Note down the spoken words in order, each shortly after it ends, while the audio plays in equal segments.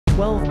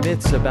12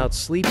 myths about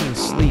sleeping.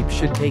 Sleep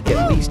should take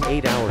at least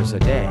 8 hours a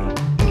day.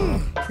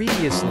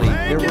 Previously,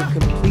 there were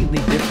completely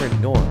different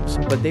norms,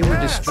 but they were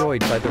destroyed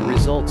by the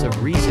results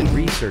of recent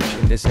research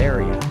in this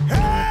area.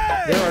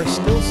 There are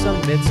still some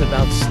myths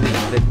about sleep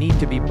that need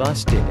to be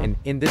busted, and,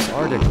 in this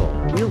article,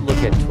 we'll look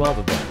at 12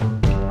 of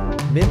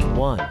them. Myth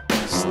 1.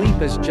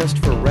 Sleep is just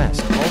for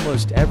rest.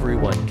 Almost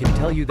everyone can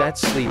tell you that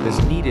sleep is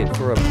needed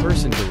for a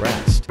person to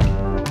rest.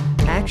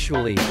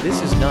 Actually, this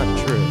is not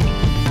true.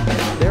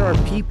 There are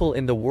people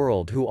in the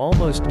world who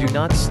almost do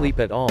not sleep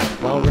at all,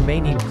 while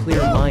remaining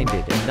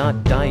clear-minded and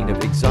not dying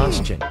of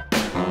exhaustion.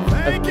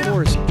 Of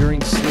course,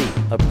 during sleep,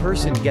 a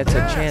person gets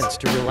a chance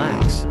to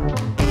relax.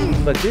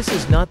 But this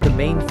is not the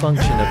main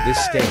function of this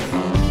state.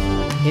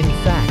 In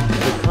fact,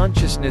 the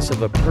consciousness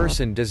of a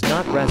person does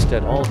not rest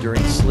at all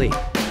during sleep.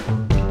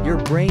 Your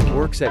brain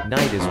works at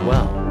night as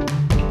well.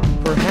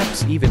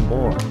 Perhaps even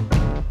more.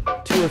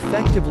 To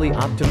effectively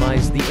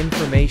optimize the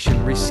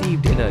information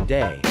received in a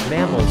day,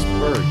 mammals,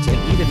 birds,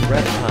 and even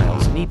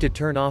reptiles need to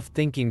turn off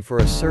thinking for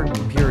a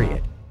certain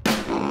period.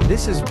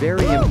 This is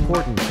very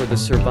important for the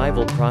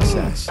survival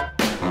process.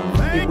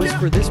 It was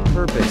for this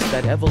purpose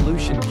that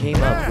evolution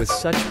came up with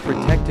such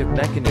protective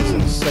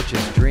mechanisms such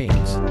as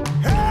dreams.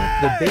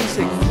 The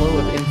basic flow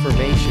of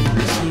information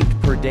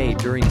received per day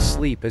during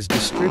sleep is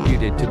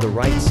distributed to the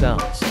right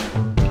cells.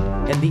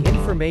 And the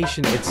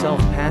information itself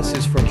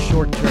passes from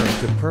short-term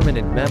to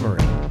permanent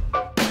memory.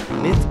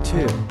 Myth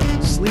 2.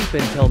 Sleep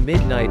until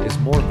midnight is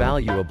more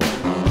valuable.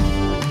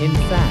 In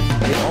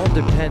fact, it all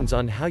depends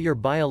on how your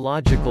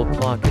biological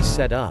clock is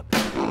set up.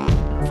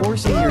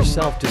 Forcing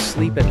yourself to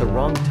sleep at the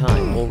wrong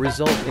time will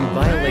result in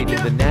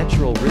violating the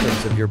natural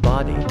rhythms of your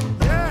body.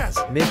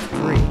 Myth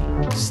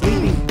 3.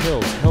 Sleeping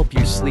pills help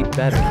you sleep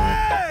better.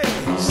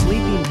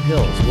 Sleeping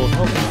pills will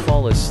help you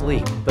fall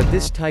asleep, but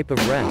this type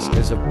of rest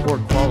is of poor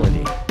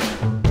quality.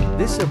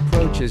 This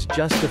approach is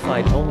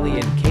justified only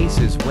in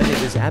cases when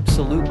it is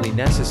absolutely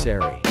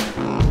necessary.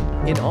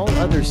 In all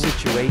other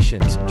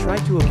situations, try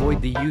to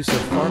avoid the use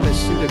of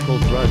pharmaceutical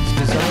drugs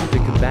designed to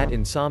combat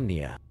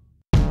insomnia.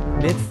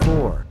 Myth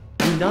 4.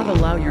 Do not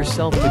allow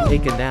yourself to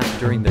take a nap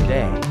during the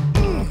day.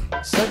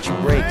 Such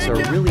breaks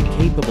are really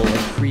capable of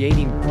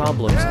creating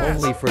problems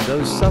only for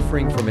those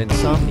suffering from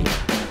insomnia.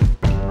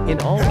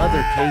 In all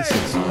other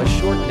cases, a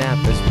short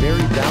nap is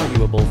very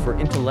valuable for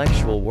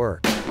intellectual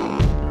work.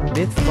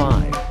 Myth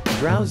 5.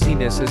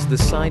 Drowsiness is the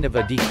sign of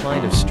a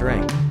decline of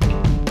strength.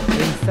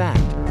 In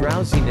fact,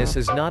 drowsiness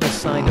is not a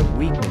sign of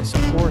weakness,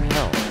 poor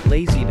health,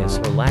 laziness,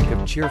 or lack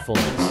of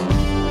cheerfulness.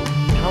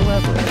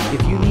 However,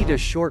 if you need a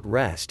short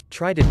rest,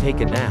 try to take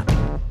a nap.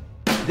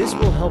 This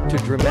will help to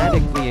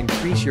dramatically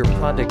increase your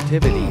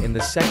productivity in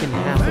the second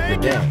half of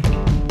the day.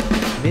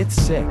 Myth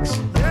 6.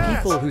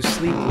 People who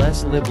sleep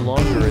less live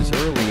longer. As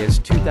early as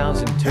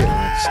 2002,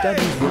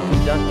 studies were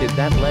conducted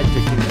that led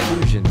to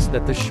conclusions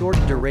that the short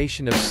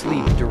duration of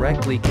sleep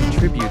directly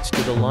contributes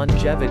to the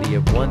longevity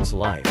of one's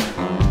life.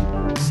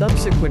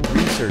 Subsequent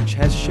research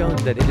has shown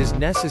that it is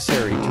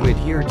necessary to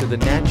adhere to the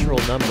natural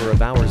number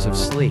of hours of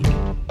sleep.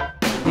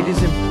 It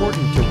is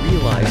important to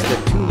realize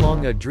that too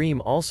long a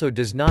dream also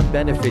does not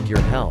benefit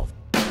your health.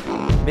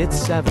 Myth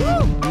 7.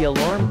 The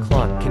alarm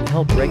clock can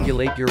help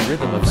regulate your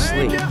rhythm of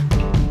sleep.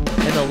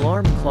 An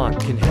alarm clock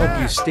can help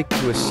you stick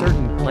to a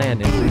certain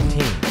plan and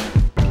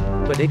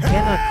routine. But it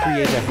cannot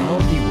create a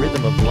healthy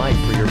rhythm of life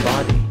for your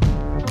body.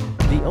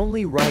 The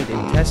only right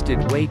and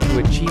tested way to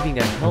achieving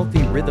a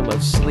healthy rhythm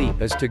of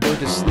sleep is to go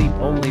to sleep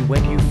only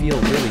when you feel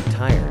really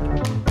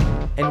tired.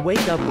 And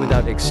wake up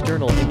without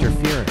external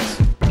interference.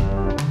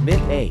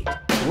 Myth 8.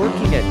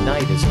 Working at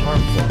night is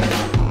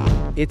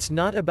harmful. It's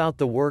not about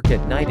the work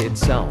at night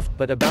itself,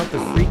 but about the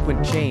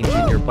frequent change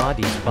in your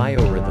body's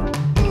biorhythm.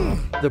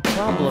 The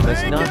problem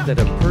is not that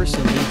a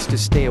person needs to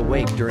stay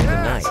awake during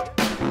the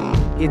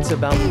night. It's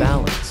about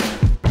balance.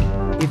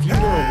 If you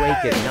are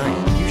awake at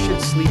night, you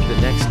should sleep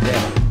the next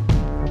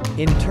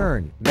day. In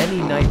turn, many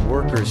night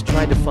workers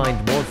try to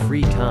find more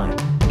free time.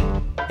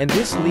 And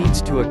this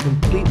leads to a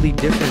completely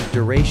different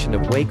duration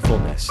of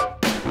wakefulness.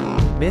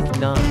 Myth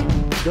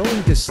 9.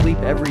 Going to sleep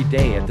every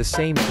day at the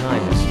same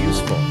time is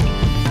useful.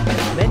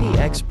 Many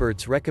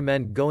experts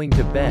recommend going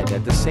to bed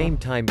at the same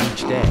time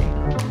each day.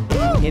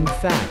 In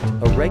fact,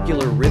 a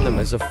regular rhythm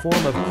is a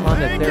form of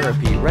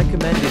chronotherapy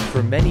recommended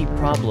for many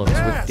problems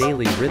with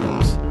daily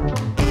rhythms.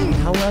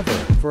 However,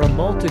 for a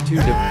multitude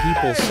of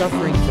people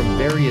suffering from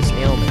various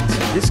ailments,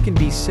 this can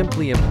be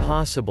simply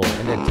impossible,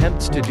 and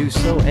attempts to do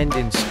so end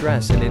in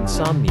stress and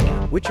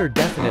insomnia, which are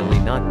definitely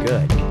not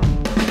good.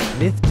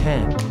 Myth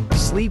 10.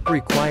 Sleep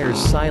requires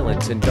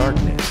silence and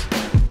darkness.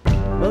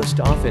 Most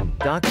often,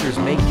 doctors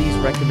make these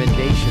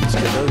recommendations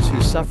to those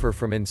who suffer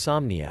from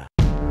insomnia.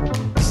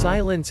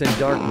 Silence and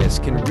darkness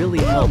can really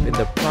help in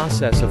the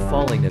process of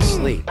falling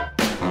asleep.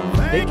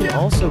 They can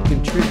also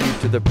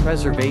contribute to the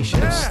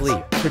preservation of sleep,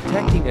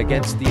 protecting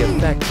against the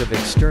effects of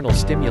external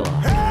stimuli.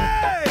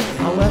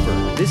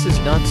 However, this is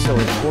not so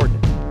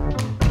important.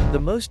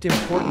 The most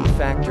important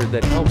factor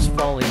that helps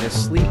falling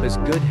asleep is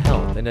good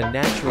health and a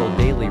natural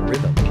daily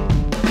rhythm.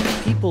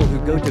 People People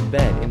who go to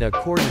bed in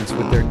accordance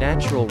with their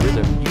natural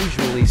rhythm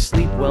usually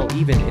sleep well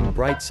even in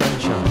bright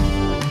sunshine.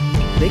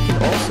 They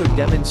can also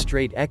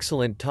demonstrate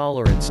excellent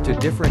tolerance to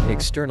different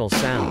external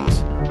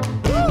sounds.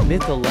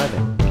 Myth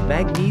 11.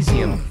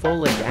 Magnesium,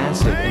 folic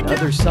acid and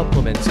other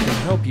supplements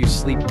can help you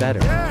sleep better.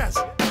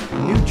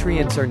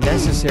 Nutrients are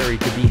necessary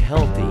to be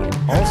healthy and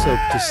also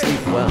to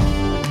sleep well.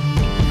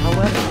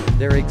 However,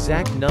 their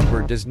exact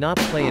number does not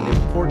play an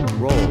important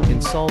role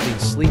in solving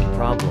sleep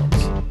problems.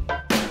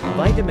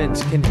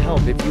 Vitamins can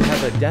help if you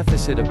have a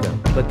deficit of them,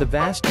 but the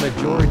vast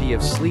majority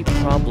of sleep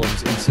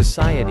problems in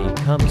society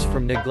comes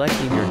from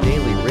neglecting your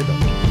daily rhythm.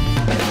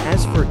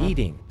 As for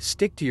eating,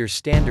 stick to your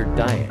standard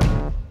diet.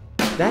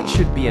 That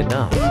should be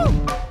enough.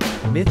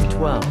 Myth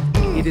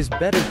 12. It is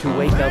better to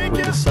wake up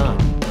with the sun.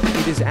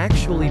 It is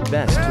actually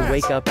best to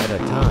wake up at a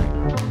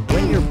time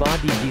when your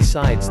body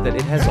decides that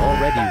it has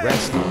already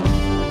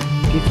rested.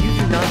 If you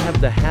do not have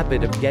the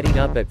habit of getting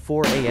up at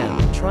 4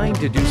 a.m., trying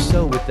to do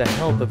so with the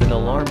help of an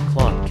alarm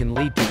clock can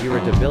lead to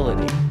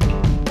irritability.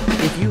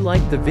 If you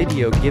like the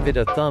video, give it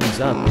a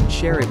thumbs up and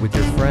share it with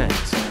your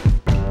friends.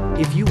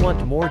 If you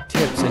want more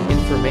tips and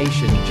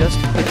information,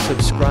 just click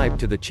subscribe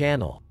to the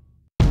channel.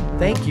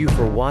 Thank you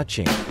for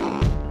watching.